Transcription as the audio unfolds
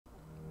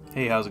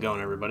Hey, how's it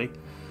going, everybody?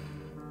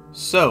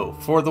 So,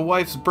 for the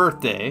wife's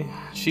birthday,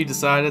 she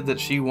decided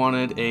that she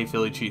wanted a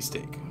Philly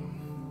cheesesteak.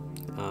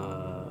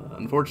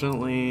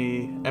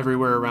 Unfortunately,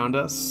 everywhere around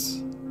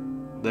us,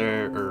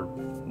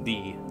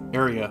 the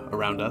area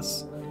around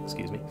us,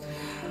 excuse me,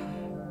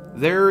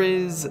 there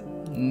is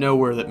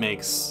nowhere that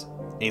makes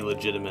a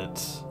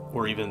legitimate,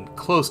 or even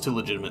close to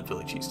legitimate,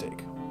 Philly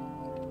cheesesteak.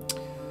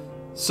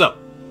 So,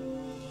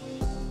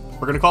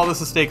 we're going to call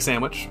this a steak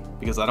sandwich,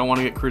 because I don't want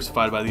to get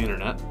crucified by the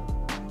internet.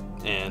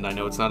 And I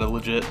know it's not a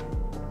legit,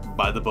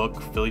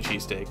 by-the-book Philly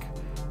cheesesteak,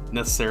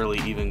 necessarily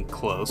even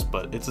close,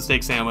 but it's a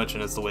steak sandwich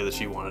and it's the way that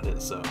she wanted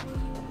it, so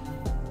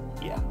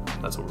yeah,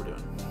 that's what we're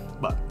doing.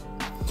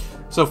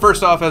 So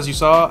first off, as you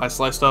saw, I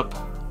sliced up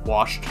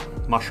washed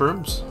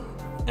mushrooms,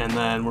 and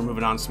then we're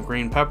moving on to some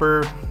green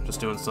pepper, just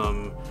doing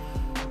some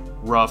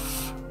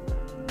rough,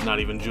 not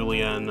even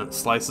julienne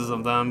slices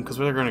of them, because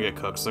they're going to get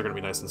cooked, so they're going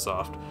to be nice and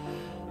soft.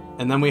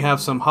 And then we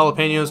have some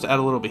jalapenos to add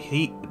a little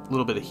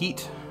bit of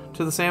heat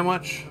to the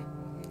sandwich.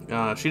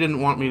 She didn't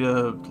want me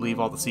to leave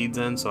all the seeds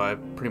in, so I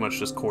pretty much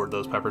just cored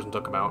those peppers and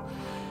took them out.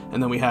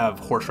 And then we have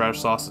horseradish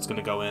sauce that's going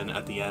to go in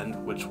at the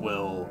end, which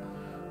will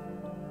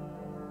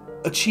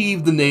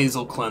achieve the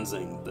nasal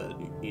cleansing that,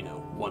 you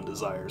know, one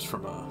desires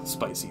from a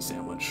spicy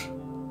sandwich.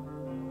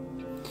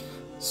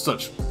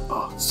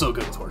 Oh, it's so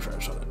good with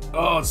horseradish on it.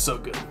 Oh, it's so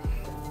good.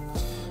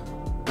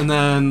 And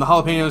then the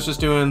jalapenos, just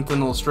doing thin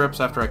little strips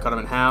after I cut them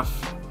in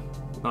half.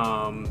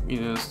 You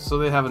know, so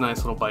they have a nice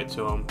little bite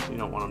to them. You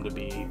don't want them to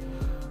be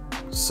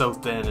so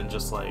thin and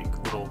just like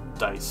little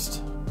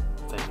diced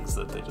things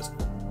that they just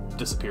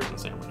disappear in the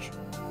sandwich.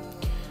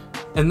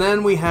 And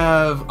then we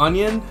have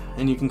onion,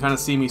 and you can kind of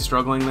see me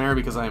struggling there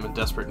because I am in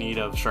desperate need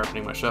of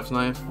sharpening my chef's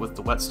knife with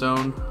the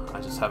whetstone.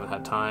 I just haven't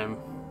had time,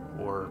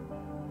 or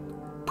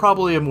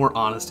probably a more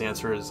honest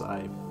answer is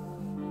I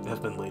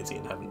have been lazy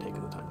and haven't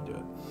taken the time to do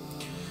it.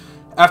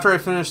 After I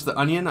finished the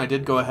onion, I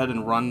did go ahead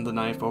and run the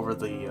knife over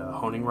the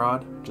honing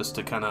rod just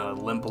to kind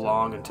of limp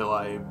along until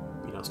I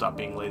stop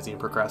being lazy and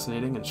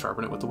procrastinating and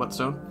sharpen it with the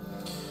whetstone.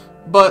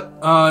 But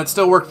it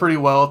still worked pretty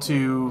well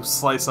to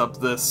slice up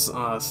this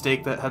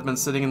steak that had been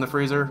sitting in the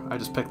freezer. I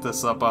just picked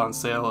this up on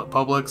sale at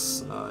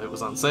Publix. It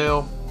was on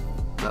sale.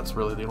 That's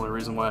really the only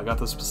reason why I got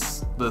this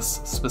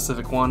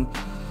specific one,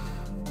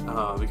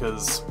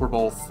 because we're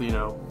both, you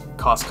know,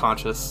 cost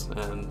conscious,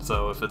 and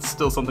so if it's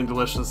still something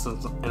delicious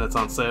and it's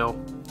on sale,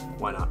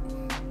 why not?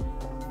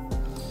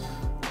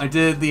 I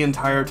did the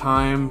entire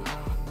time,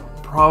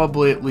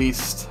 probably at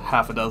least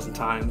half a dozen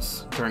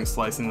times during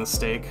slicing the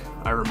steak,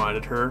 I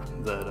reminded her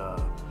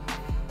that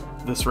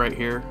this right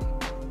here,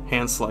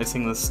 hand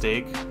slicing this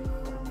steak,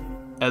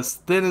 as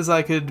thin as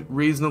I could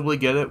reasonably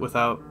get it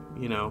without,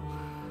 you know,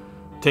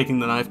 taking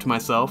the knife to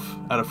myself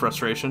out of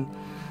frustration,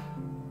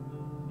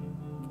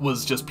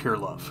 was just pure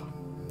love.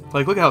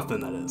 Like, look how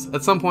thin that is.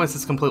 At some points,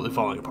 it's completely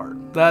falling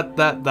apart.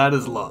 That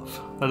is love.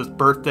 That is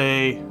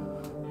birthday,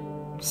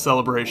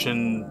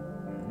 celebration,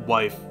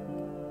 wife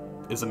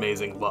is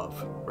amazing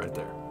love right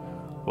there.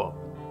 Well,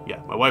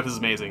 yeah, my wife is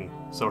amazing,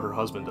 so her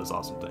husband does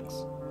awesome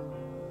things.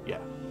 Yeah,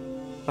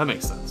 that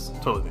makes sense.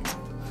 Totally makes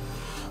sense.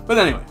 But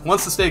anyway,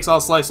 once the steak's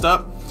all sliced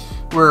up,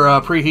 we're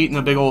preheating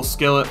a big old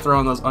skillet,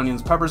 throwing those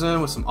onions, peppers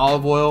in with some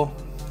olive oil.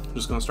 I'm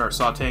just going to start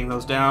sauteing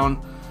those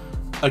down.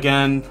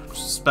 Again,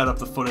 sped up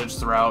the footage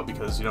throughout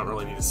because you don't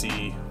really need to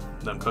see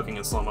them cooking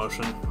in slow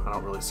motion. I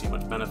don't really see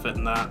much benefit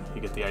in that. You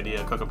get the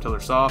idea, cook them till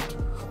they're soft.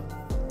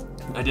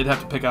 I did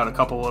have to pick out a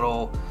couple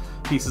little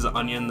pieces of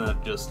onion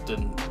that just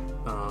didn't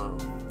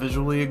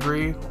visually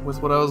agree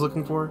with what I was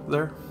looking for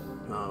there,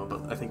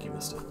 but I think you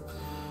missed it.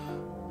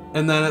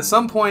 And then at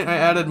some point I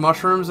added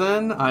mushrooms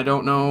in. I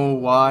don't know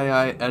why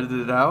I edited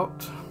it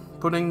out,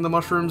 putting the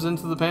mushrooms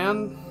into the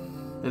pan.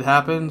 It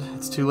happened.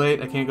 It's too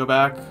late. I can't go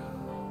back.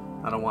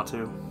 I don't want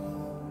to.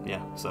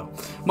 Yeah, so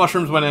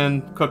mushrooms went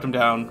in, cooked them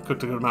down,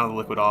 cooked a good amount of the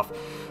liquid off,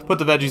 put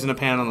the veggies in a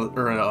pan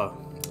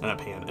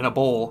in a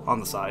bowl on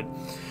the side.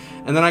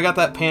 And then I got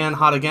that pan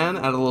hot again,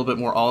 added a little bit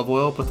more olive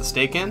oil, put the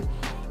steak in.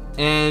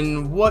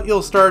 And what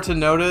you'll start to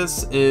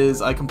notice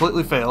is I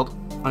completely failed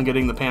on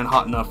getting the pan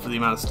hot enough for the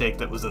amount of steak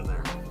that was in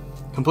there.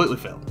 Completely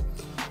failed.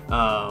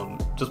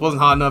 Just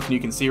wasn't hot enough, and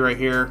you can see right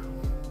here,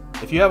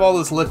 if you have all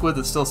this liquid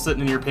that's still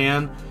sitting in your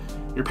pan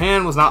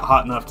was not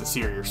hot enough to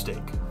sear your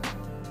steak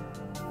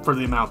for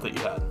the amount that you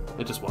had.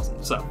 It just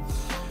wasn't. So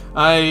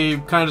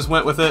I kind of just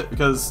went with it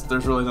because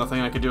there's really nothing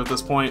I could do at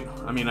this point.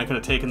 I mean, I could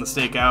have taken the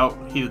steak out,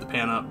 heated the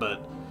pan up,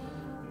 but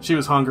she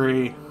was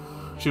hungry.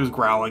 She was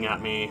growling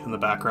at me in the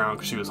background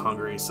because she was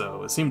hungry,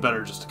 so it seemed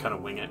better just to kind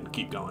of wing it and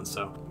keep going.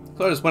 So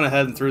I just went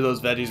ahead and threw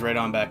those veggies right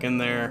on back in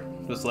there.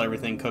 Just let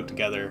everything cook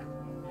together.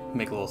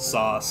 Make a little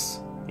sauce,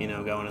 you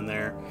know, going in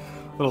there.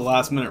 A little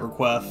last-minute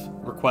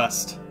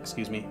request,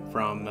 excuse me,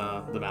 from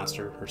the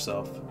master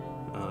herself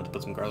to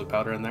put some garlic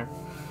powder in there.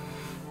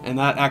 And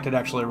that acted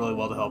actually really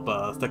well to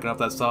help thicken up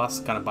that sauce,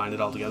 kind of bind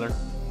it all together.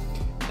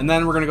 And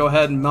then we're going to go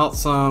ahead and melt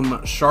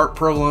some sharp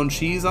provolone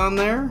cheese on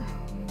there,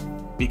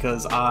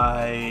 because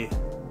I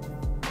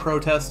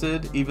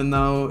protested, even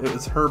though it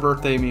was her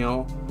birthday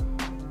meal.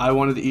 I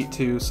wanted to eat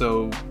too,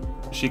 so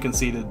she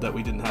conceded that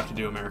we didn't have to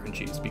do American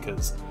cheese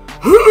because,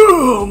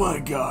 oh my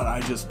god,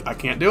 I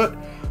can't do it.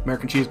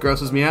 American cheese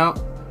grosses me out.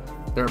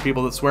 There are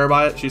people that swear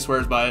by it. She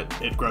swears by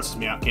it. It grosses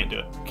me out. Can't do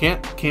it.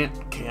 Can't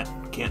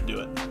do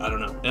it. I don't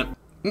know.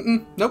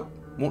 Yep. Nope.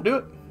 Won't do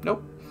it.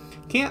 Nope.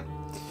 Can't.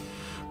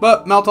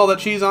 But melt all that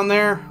cheese on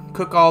there.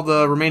 Cook all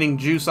the remaining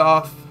juice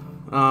off.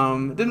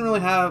 Didn't really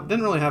have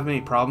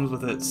any problems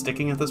with it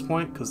sticking at this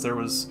point because there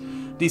was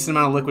a decent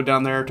amount of liquid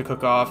down there to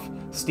cook off.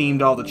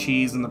 Steamed all the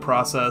cheese in the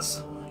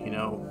process. You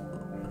know,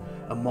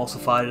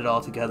 emulsified it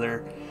all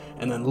together.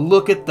 And then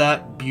look at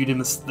that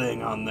beautimous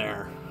thing on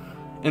there.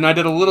 And I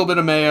did a little bit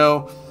of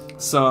mayo,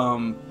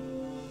 some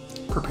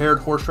prepared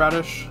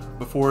horseradish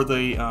before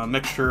the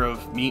mixture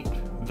of meat,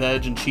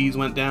 veg, and cheese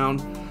went down.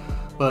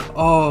 But,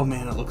 oh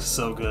man, it looks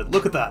so good.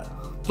 Look at that.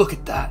 Look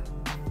at that.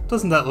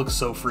 Doesn't that look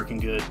so freaking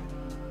good?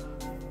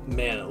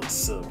 Man, it looks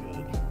so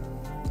good.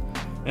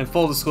 And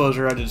full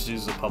disclosure, I just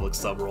used a public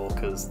sub roll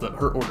because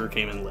her order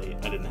came in late.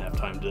 I didn't have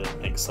time to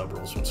make sub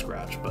rolls from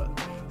scratch, but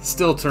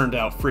still turned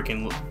out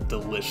freaking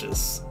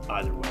delicious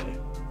either way.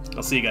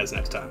 I'll see you guys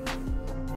next time.